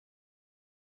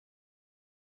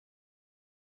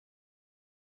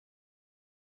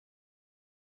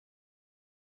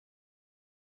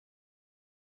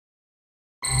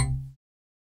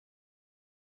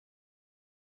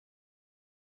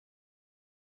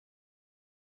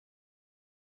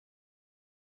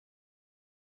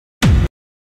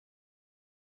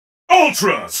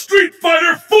Ultra Street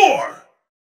Fighter 4!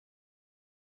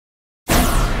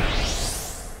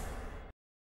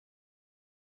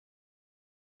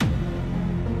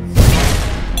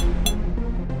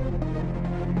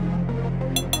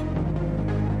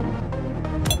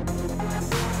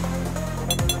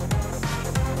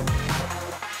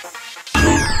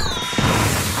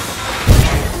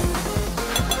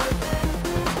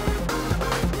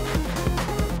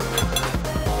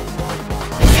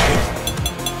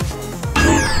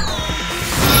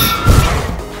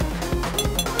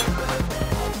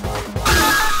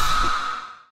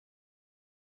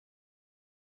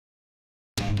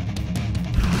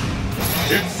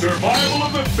 It's survival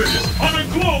of the fittest on a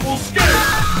global scale!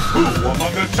 Who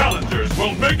among the challengers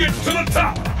will make it to the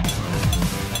top?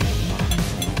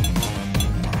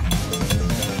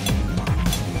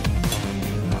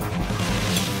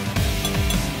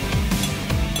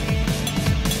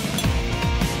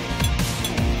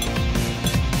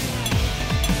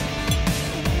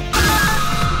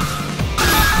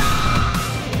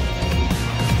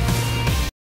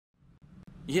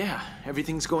 Yeah,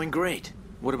 everything's going great.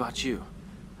 What about you?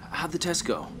 How'd the test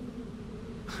go?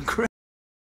 Great.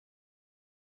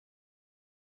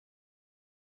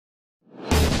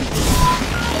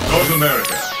 North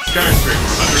America, skyscraper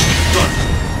under construction.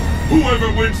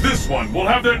 Whoever wins this one will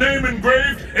have their name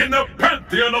engraved in the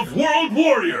Pantheon of World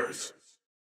Warriors!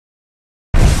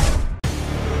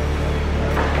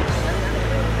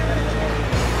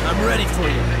 I'm ready for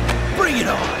you. Bring it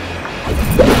on!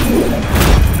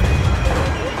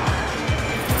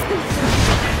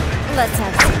 Let's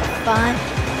have some fun.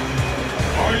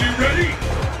 Are you ready?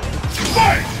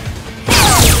 Fight!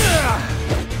 KO!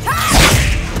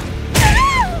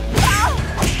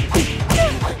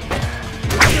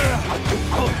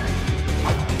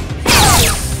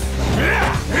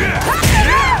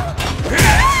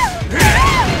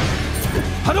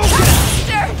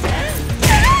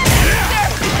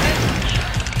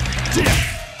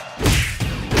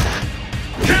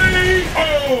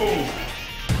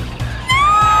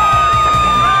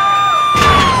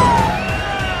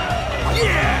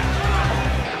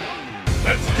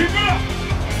 Let's keep it up!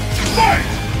 Fight!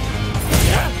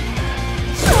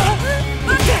 KO!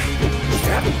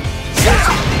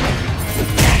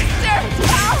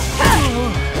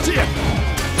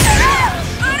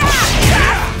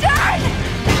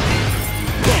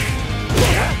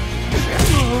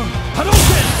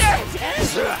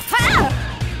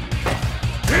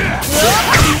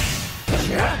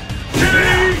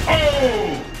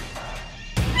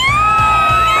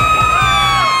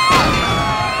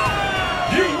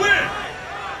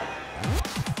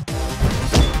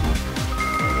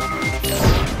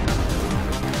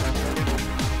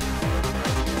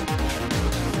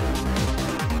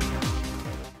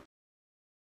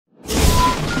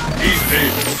 East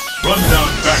Asia, run down,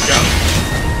 back out.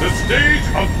 The stage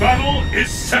of battle is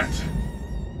set.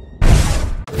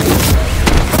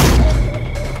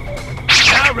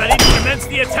 Now ready to commence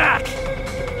the attack.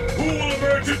 Who will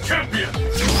emerge a champion?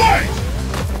 Fight!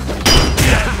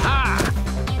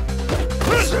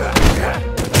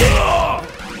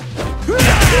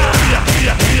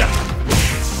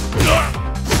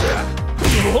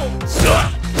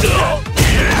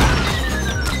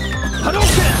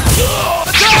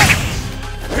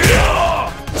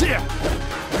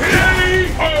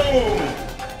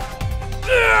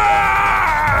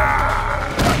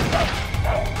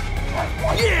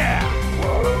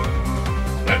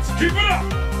 Let's keep it up!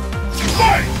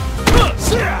 Fight!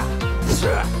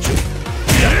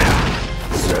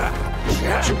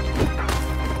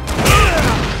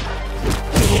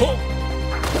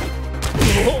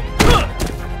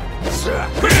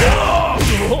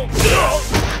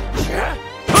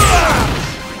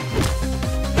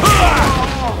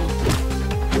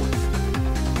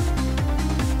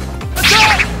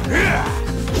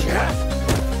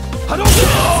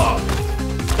 Hadouken!